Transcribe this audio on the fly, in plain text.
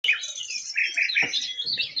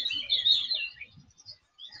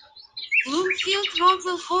Bloomfield Road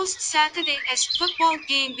will host Saturday's football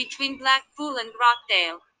game between Blackpool and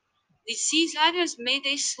Rochdale. The Seasiders made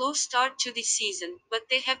a slow start to the season, but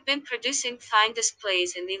they have been producing fine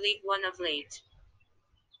displays in the League One of late.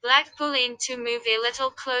 Blackpool aim to move a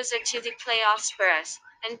little closer to the playoff berth,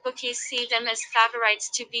 and bookies see them as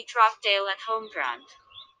favourites to beat Rochdale at home ground.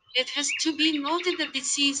 It has to be noted that the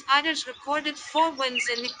Seasiders recorded 4 wins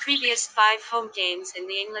in the previous 5 home games in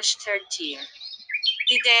the English third tier.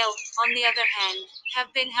 The Dale, on the other hand,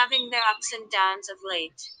 have been having their ups and downs of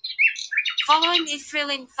late. Following a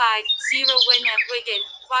thrilling 5-0 win at Wigan,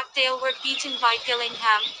 Rochdale were beaten by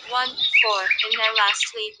Gillingham 1-4 in their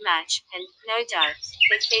last league match, and, no doubt,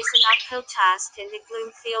 they face an uphill task in the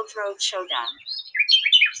Bloomfield Road showdown.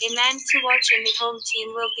 A man to watch in the home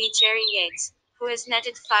team will be Jerry Yates, who has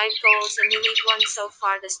netted 5 goals in the League One so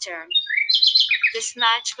far this term. This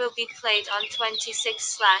match will be played on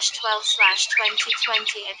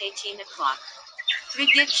 26/12/2020 at 18 o'clock.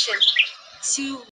 Prediction: 2